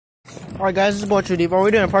Alright guys, this is Boy True Deep.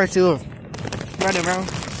 We're doing part 2 of Running Around.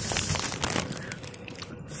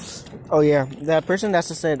 Oh yeah, that person that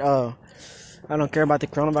said, I don't care about the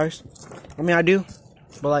coronavirus. I mean, I do.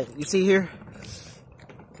 But like, you see here,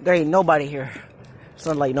 there ain't nobody here. It's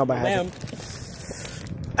not like nobody has it.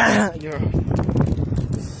 Yeah.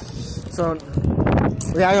 So,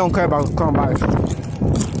 yeah, I don't care about coronavirus.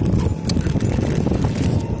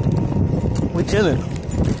 We chilling.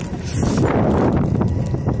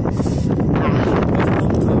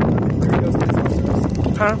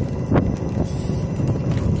 Huh?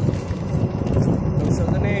 Don't show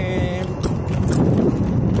the name.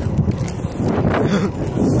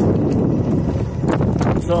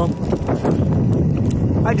 So,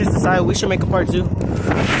 I just decided we should make a part 2.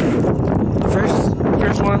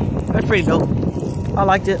 First one, that's pretty dope. I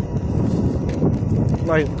liked it.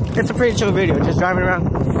 Like, it's a pretty chill video, just driving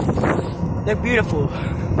around. They're beautiful.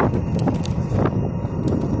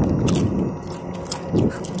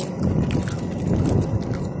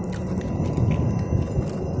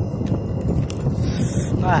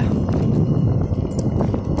 Ah.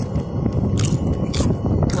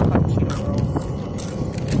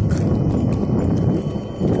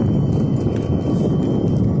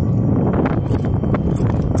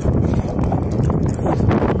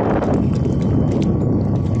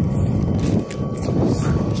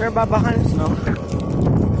 Sure about behind us? No.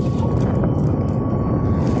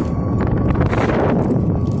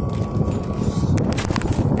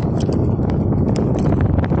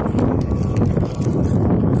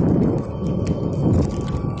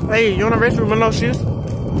 Hey, you wanna race with no shoes?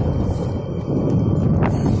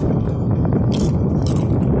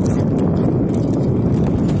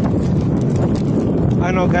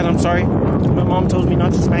 I know, God, I'm sorry. My mom told me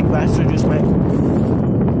not to smack, but I should just smack.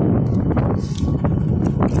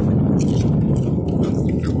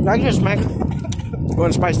 I can just smack.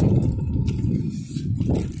 Going spicy.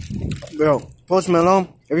 Bro, Post Malone,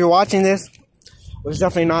 if you're watching this, which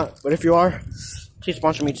definitely not, but if you are, please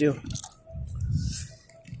sponsor me too.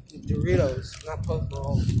 Doritos, not Post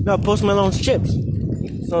Malone. No, Post Malone's chips.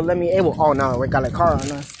 So let me able. Oh no, we got a car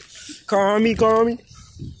on us. Car on me, car on me.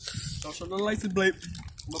 Don't show the license plate.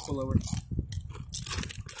 I'm up lower.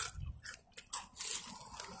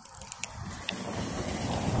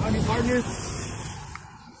 Howdy, partner.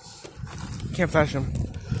 Can't flash him.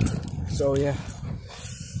 So yeah.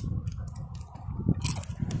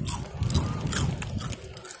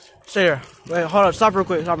 Stay here. Wait, hold on. Stop real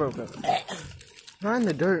quick. Stop real quick. Not in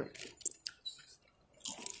the dirt.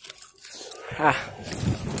 Ah.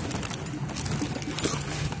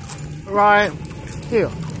 Right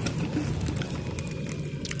here.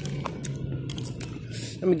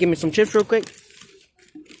 Let me give me some chips real quick.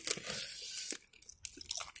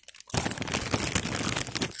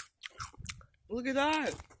 Look at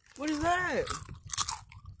that. What is that?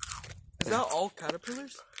 Is that all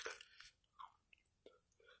caterpillars?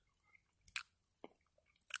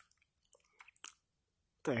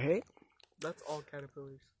 What the heck? That's all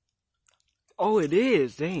caterpillars. Oh, it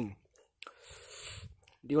is. Dang.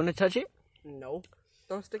 Do you want to touch it? No.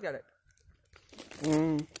 Don't stick at it.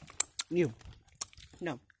 You.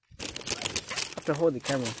 No. I have to hold the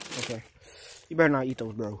camera. Okay. You better not eat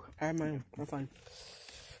those, bro. I'm fine.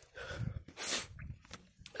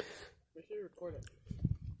 Make sure you record it.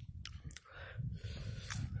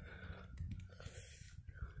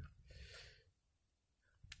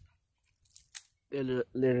 It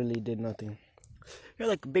literally did nothing. You're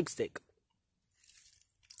like a big stick.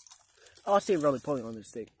 Oh, I see it really pulling on this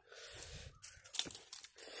stick.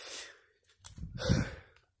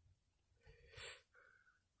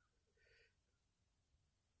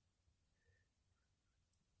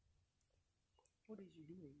 What is you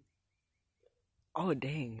doing? Oh,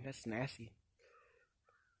 dang. That's nasty.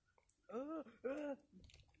 That's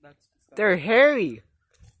disgusting. They're hairy.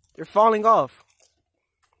 They're falling off.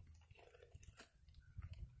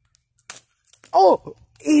 Oh!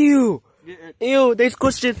 Ew! Ew, they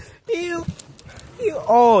squished it. Ew! Ew!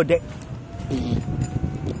 Oh, they...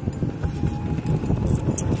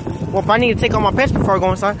 Well, if I need to take out my pants before I go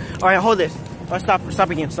inside... Alright, hold this. Alright, stop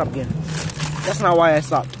again. That's not why I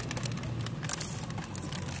stopped.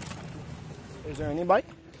 Is there any bike?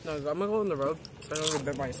 No, I'm gonna go on the road so I don't get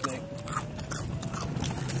bit by a snake.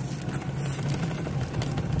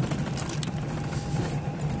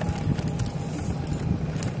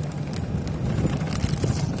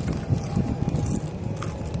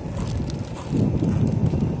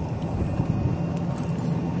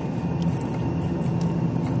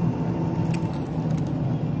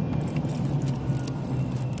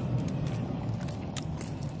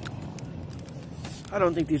 I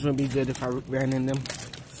don't think these would be good if I ran in them.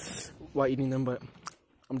 while eating them, but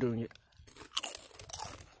I'm doing it.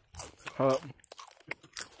 Hold up.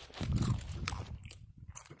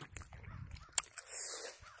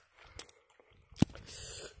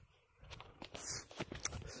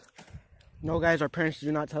 No, guys, our parents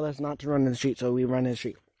do not tell us not to run in the street, so we run in the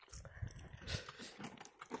street.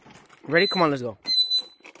 Ready? Come on, let's go.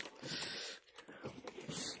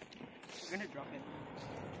 You're gonna drop it.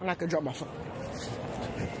 I'm not gonna drop my phone.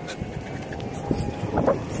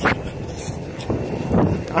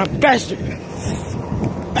 I'm a bastard.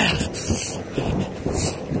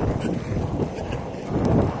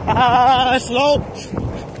 Slow.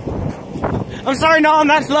 I'm sorry, no, I'm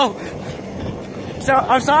not slow. So,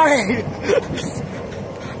 I'm sorry.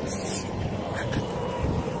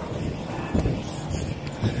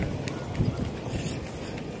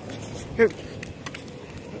 Here.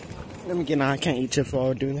 Let me get on. I can't eat chips while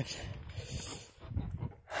we're doing this.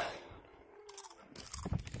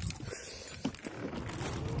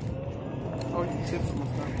 Oh, you chips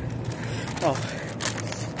almost done. Oh.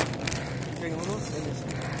 Take one of those?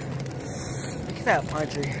 Look at that pine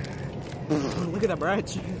tree. Look at that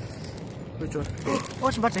branch. Which one? Oh,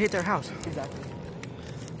 it's about to hit their house. Exactly.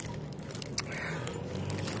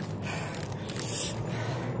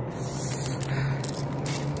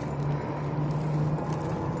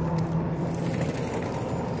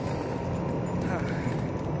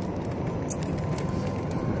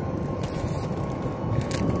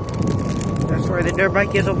 That's where the dirt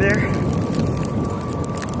bike is over there.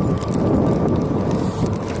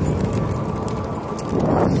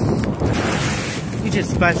 You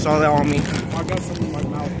just splashed all that on me. I got some in my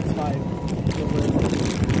mouth. It's fine.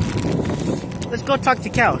 Let's go talk to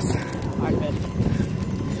cows. I bet.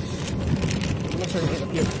 I'm not trying to get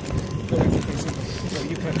up here. Go back to facing. So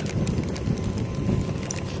you can.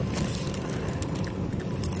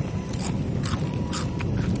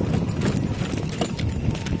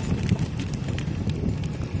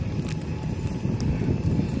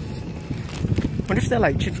 What if they're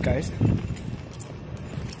like chips, guys?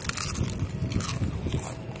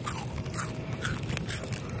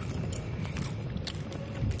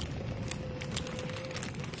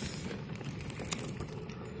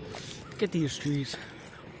 Look at these trees.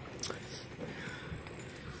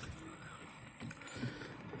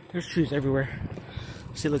 There's trees everywhere.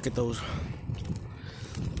 See, look at those.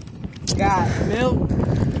 Got milk.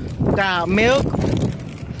 Got milk.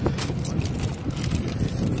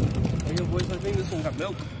 Hey, yo, boys, I think this one got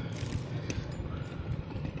milk.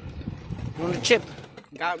 You want a chip?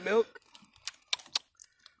 Got milk.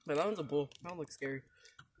 Man, that one's a bull. That one looks scary.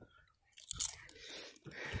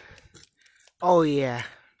 Oh, yeah.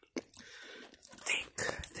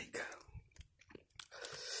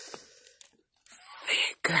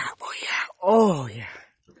 Oh yeah. Oh yeah.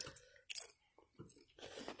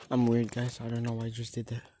 I'm weird, guys. I don't know why I just did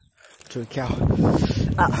that to a cow.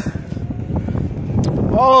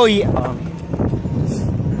 Oh yeah.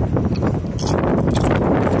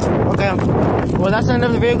 Okay. Well, that's the end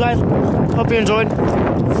of the video, guys. Hope you enjoyed.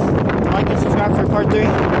 Like and subscribe for part 3.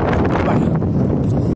 Bye.